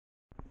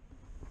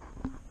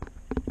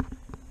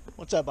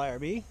What's up,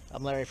 IRB?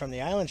 I'm Larry from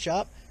the Island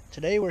Shop.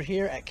 Today we're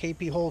here at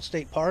KP Hole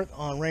State Park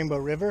on Rainbow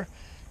River.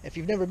 If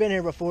you've never been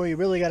here before, you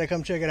really got to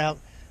come check it out.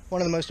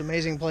 One of the most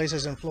amazing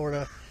places in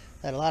Florida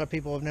that a lot of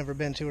people have never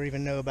been to or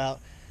even know about.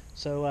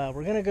 So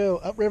we're going to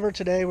go upriver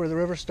today where the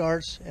river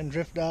starts and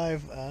drift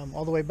dive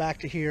all the way back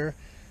to here,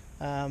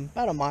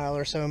 about a mile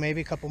or so,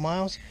 maybe a couple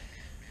miles.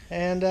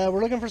 And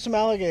we're looking for some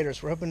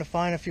alligators. We're hoping to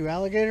find a few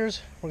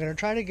alligators. We're going to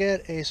try to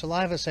get a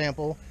saliva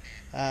sample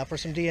for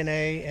some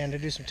DNA and to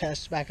do some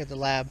tests back at the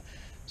lab.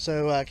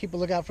 So keep a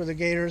lookout for the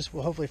gators.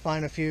 We'll hopefully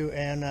find a few,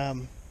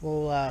 and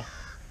we'll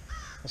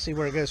see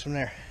where it goes from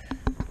there.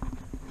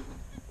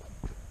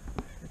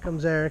 Here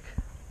comes Eric,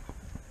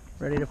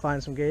 ready to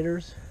find some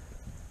gators.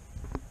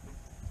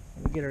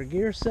 We get our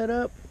gear set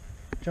up,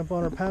 jump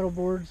on our paddle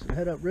boards, and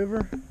head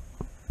upriver.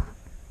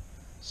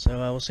 So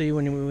we'll see you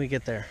when we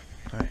get there.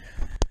 All right.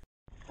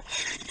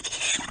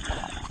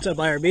 What's up,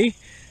 IRB?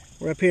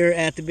 We're up here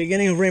at the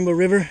beginning of Rainbow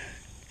River,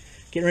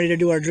 getting ready to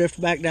do our drift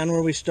back down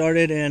where we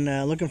started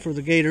and looking for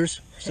the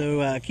gators.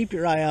 So keep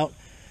your eye out.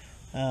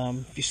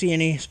 If you see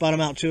any, spot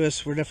them out to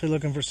us. We're definitely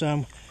looking for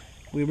some.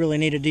 We really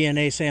need a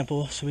DNA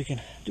sample so we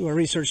can do our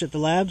research at the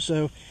lab.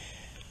 So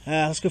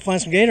let's go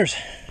find some gators.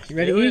 You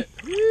ready to eat?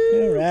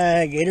 All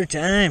right, gator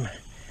time.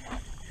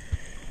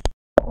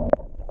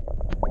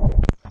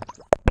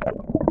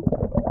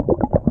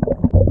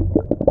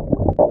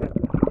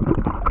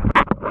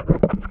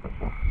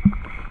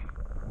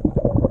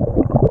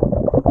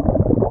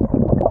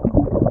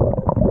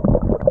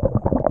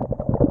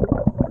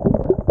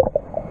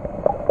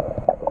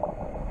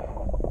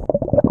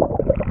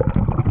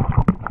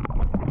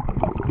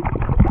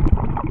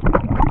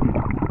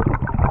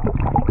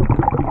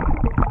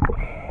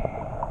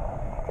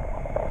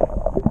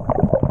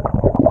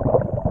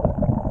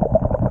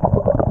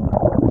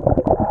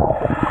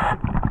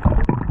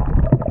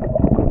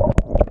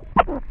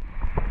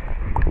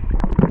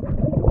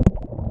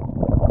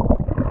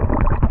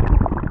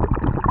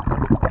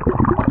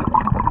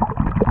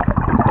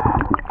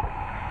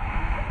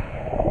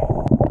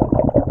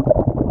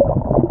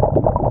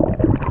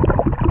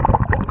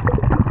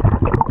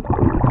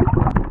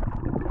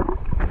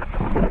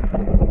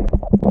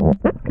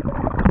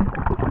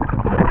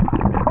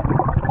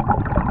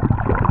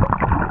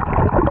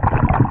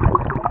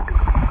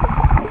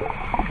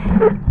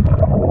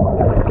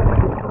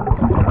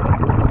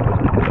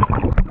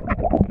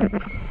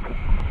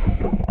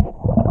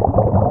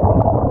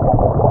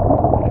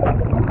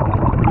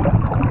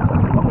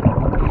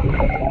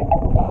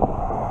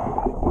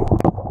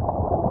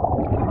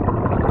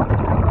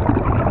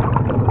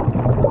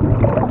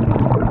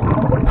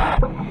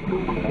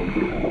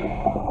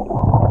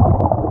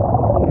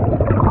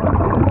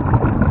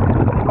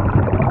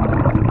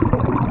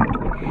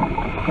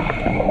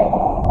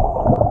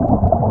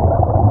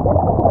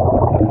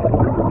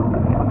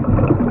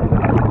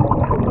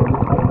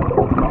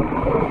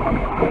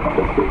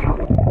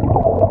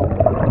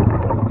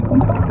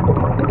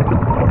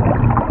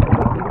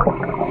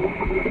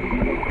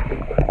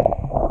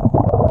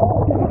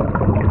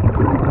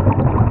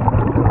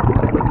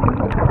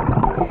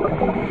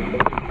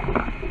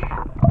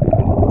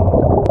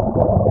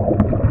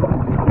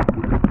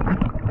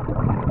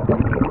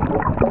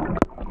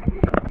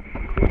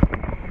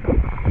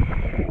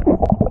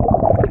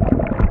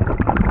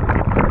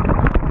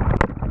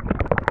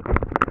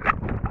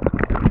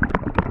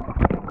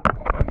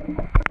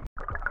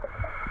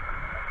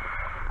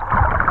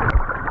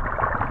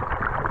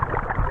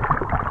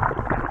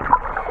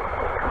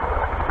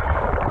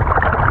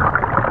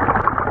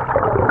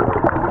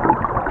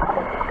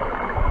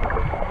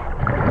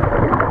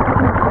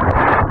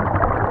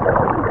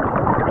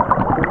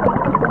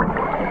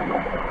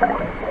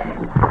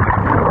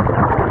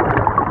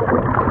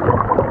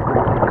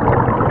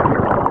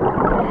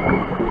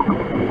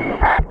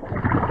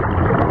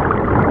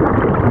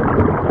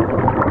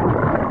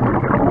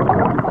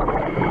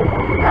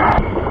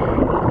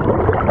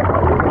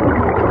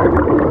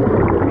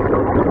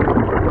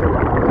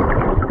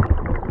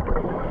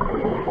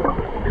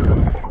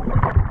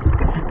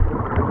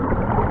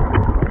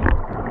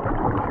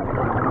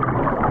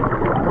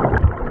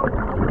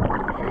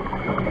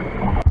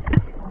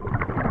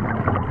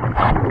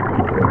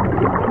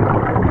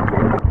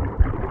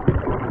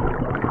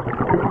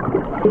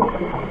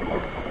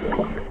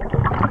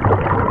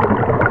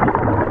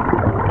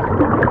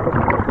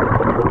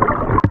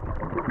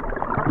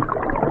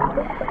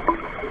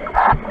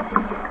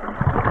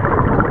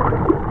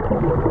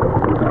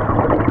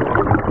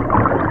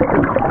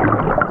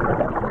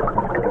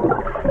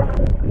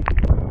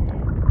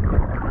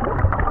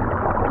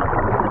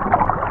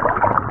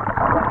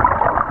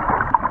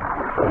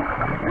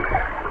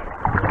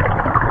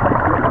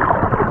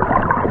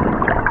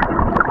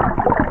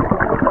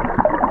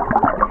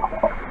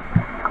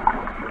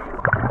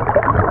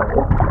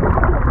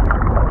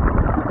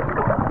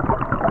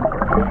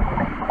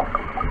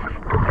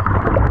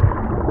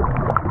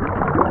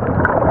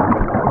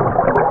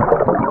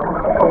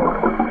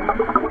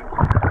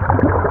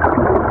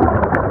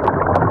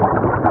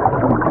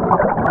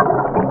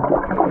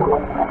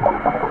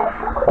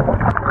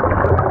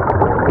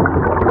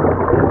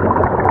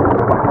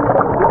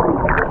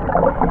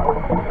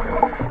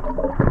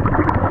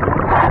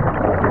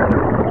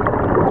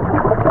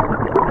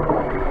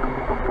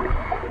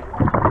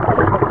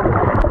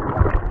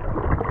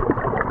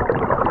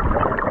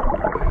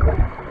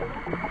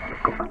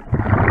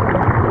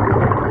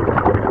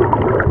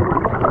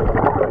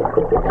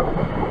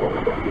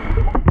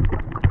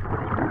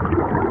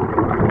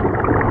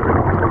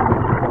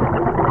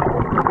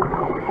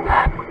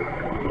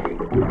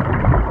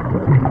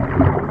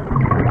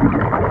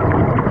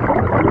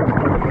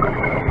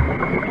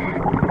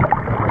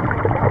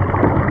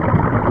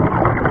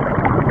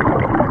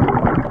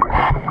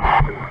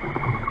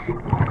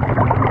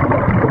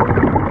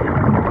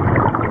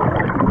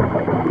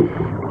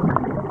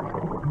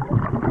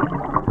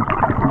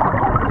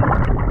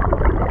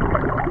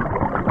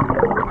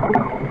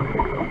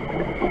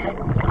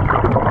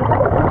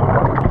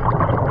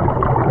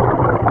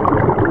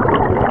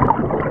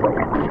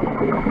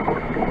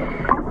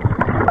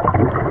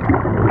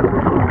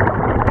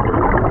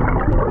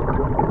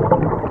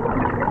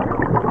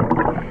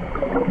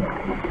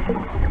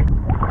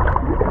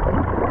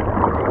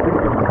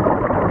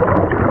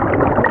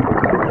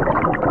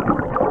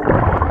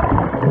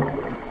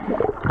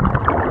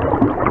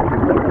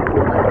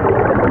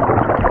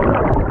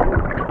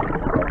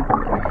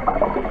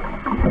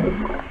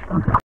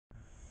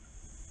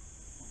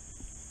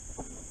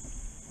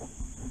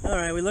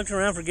 looked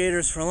around for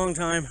gators for a long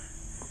time.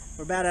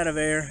 We're about out of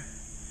air,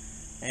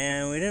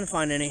 and we didn't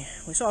find any.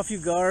 We saw a few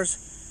gars.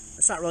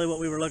 That's not really what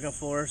we were looking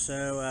for,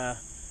 so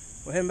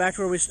we're heading back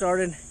to where we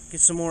started,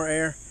 get some more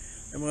air,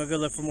 and we'll go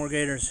look for more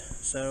gators.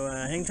 So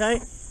hang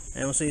tight,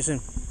 and we'll see you soon.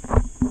 See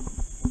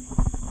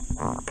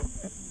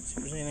if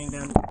there's anything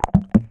down.